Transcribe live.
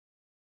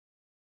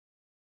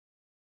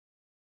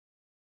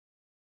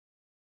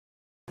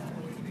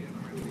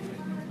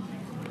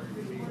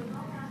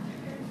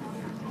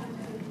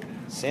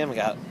Sam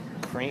got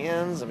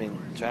crayons. I mean,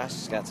 Josh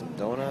has got some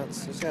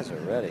donuts. These guys are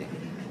ready.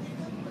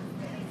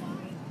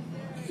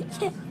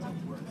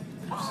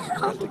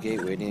 We're at the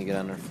gate waiting to get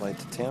on their flight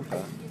to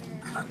Tampa.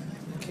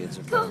 The kids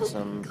are playing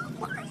some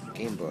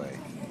Game Boy.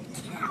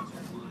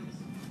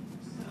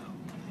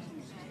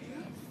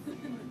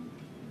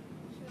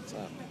 What's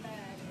up?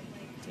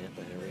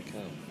 Tampa, here we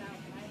come.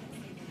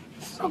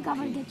 Oh, God,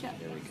 I'm gonna get you.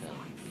 Here we come.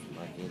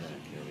 Mark Enoch,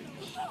 here we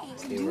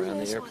go. Okay, we're on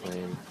the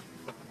airplane.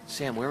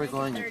 Sam, where are we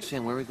going?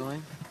 Sam, where are we going?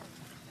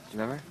 Do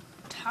you remember?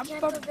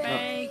 Tampa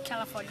Bay,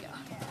 California.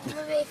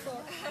 Tampa Bay,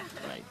 Florida.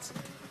 Right.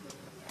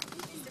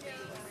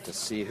 To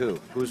see who?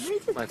 Who's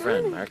my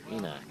friend, Mark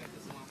Enoch.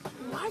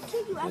 Why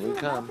can't you Here we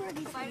come.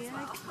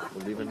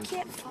 We're leaving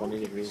 20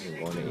 degrees and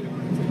going to 80.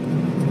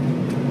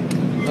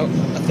 Oh,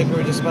 I think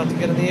we're just about to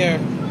get in the air.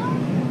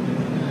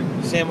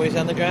 Sam, are we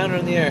on the ground or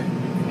in the air?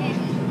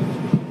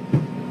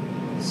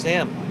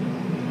 Sam,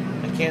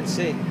 I can't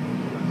see.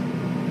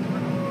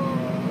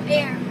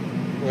 Air.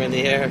 We're in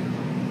the air.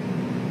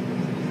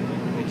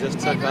 We just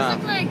took off.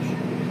 Look like,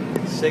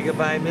 Say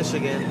goodbye,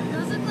 Michigan.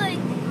 those look like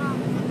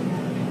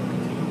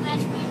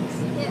flashbacks.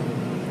 Yeah.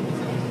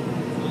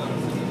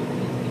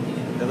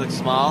 They look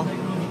small.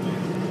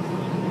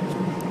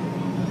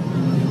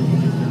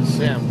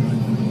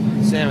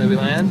 Sam, did we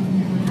land?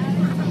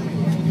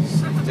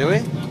 Do we?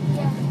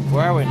 Yeah.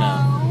 Where are we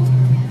now?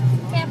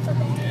 Tampa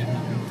Bay.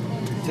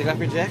 Take off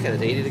your jacket.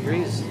 It's 80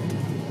 degrees.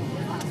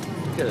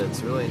 Look at it.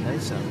 It's really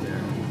nice out there.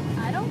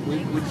 I don't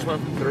We just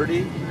went from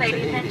 30 to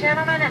Ladies 80. and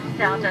gentlemen, it's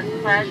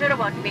Delta's pleasure to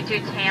welcome you to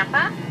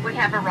Tampa. We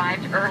have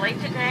arrived early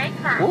today.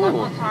 Current Ooh.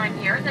 local time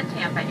here in the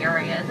Tampa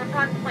area is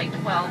approximately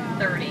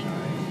 12:30.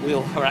 We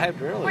arrived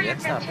For early. your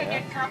That's not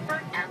continued bad.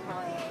 comfort and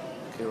well.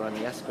 Okay, we're on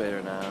the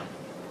escalator now.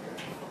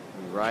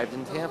 We arrived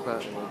in Tampa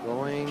and we're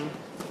going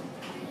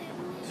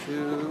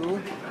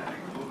to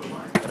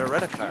get a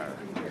rent-a-car.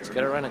 Let's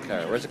get a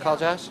rent-a-car. Where's it called,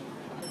 Josh?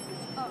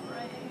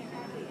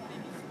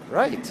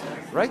 Right,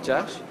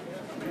 Josh.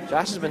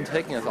 Josh has been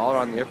taking us all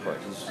around the airport.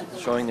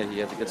 He's showing that he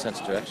has a good sense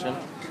of direction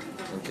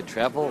and can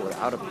travel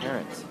without a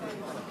parent.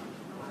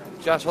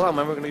 Josh, hold on,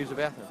 remember we're going to use the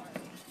bathroom.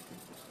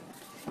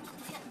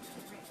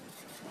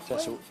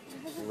 Josh,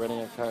 we're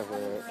renting a car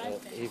for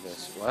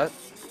Avis. What?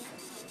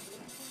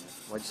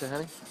 What'd you say,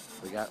 honey?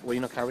 We got, what do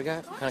you know car we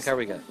got? What kind of car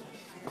we got?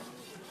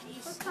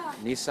 What car?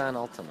 Nissan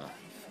Altima.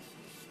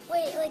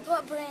 Wait, like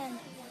what brand?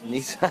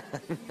 Nissan.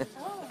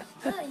 Oh,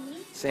 really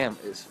neat. Sam,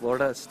 is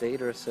Florida a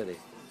state or a city?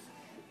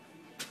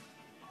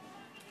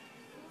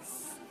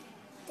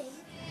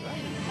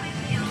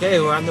 Okay,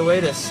 we're on the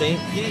way to St.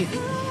 Pete.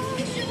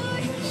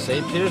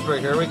 St. Petersburg,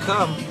 here we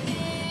come.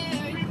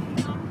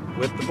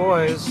 With the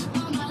boys.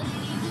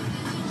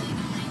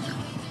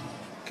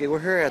 Okay, we're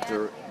here at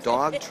the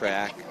dog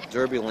track,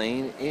 Derby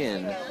Lane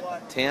in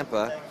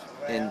Tampa.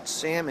 And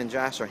Sam and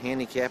Josh are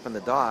handicapping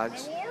the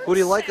dogs. Who do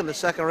you like in the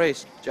second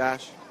race,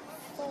 Josh?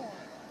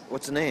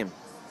 What's the name?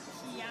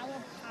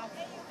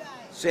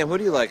 Sam, who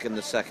do you like in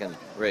the second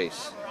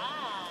race?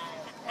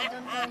 I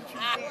don't know what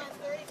you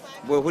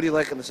did. Well, who do you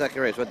like in the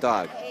second race? What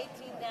dog?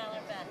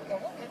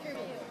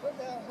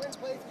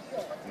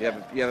 You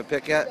have a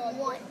pick yet?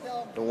 One.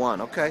 The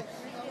one, okay.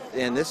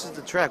 And this is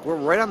the track. We're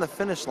right on the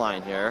finish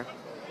line here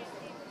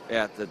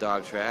at the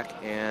dog track,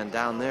 and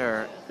down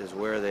there is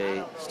where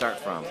they start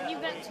from. You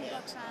bet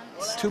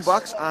 $2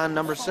 on. $2 on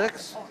number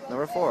 6?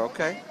 Number 4,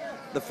 okay.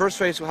 The first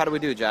race, how do we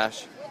do,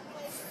 Josh?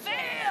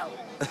 Fail!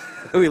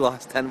 We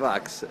lost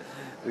 $10.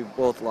 We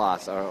both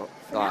lost our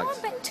Now dogs.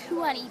 I'll bet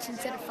 2 on each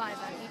instead of 5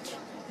 on each.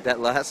 That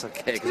less?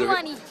 Okay, 'cause 2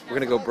 on each. we're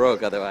going to go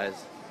broke otherwise.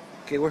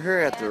 Okay, we're here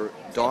at the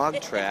dog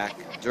track,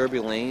 Derby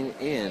Lane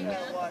in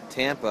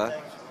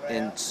Tampa,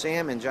 and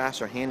Sam and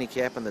Josh are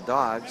handicapping the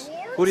dogs.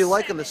 Who do you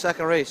like in the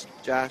second race,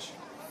 Josh?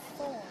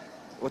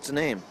 What's the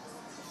name?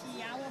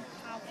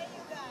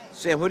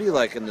 Sam, who do you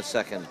like in the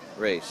second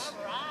race?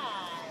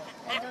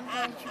 I don't know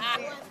what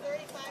you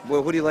did.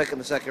 Well, who do you like in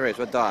the second race?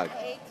 What dog?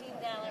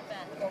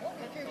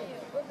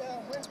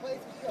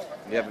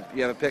 You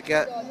have a pick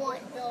yet? One.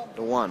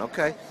 The one,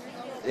 okay.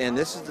 And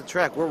this is the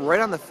track. We're right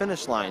on the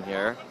finish line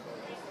here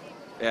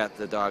at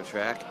the dog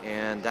track,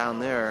 and down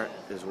there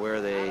is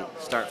where they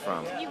start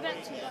from. You bet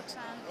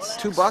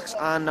 $2 on.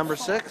 $2 on number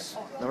 6?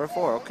 Number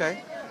 4,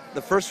 okay.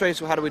 The first race,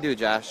 how do we do,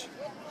 Josh?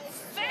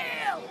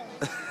 Fail!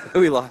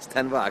 We lost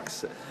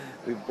 $10.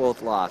 We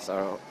both lost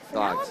our Now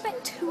dogs. I'll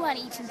bet 2 on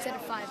each instead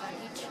of 5 on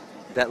each.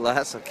 That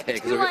less? Okay,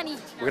 'cause 2 on each.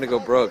 we're going to go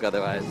broke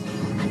otherwise.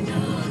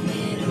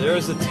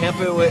 There's the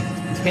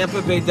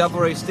Tampa Bay Devil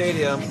Rays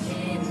Stadium.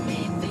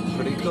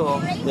 Pretty cool.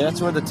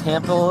 That's where the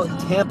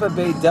Tampa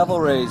Bay Devil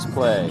Rays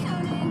play.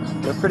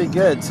 They're pretty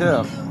good,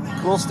 too.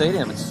 Cool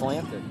stadium. It's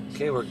slanted.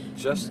 Okay, we're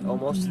just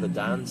almost to the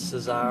Don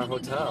Cesar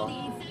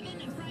Hotel.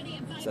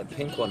 It's that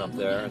pink one up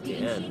there at the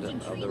end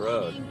of the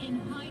road.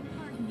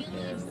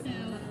 And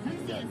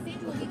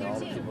look at all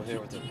the people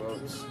here with their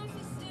boats.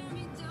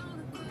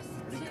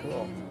 Pretty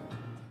cool.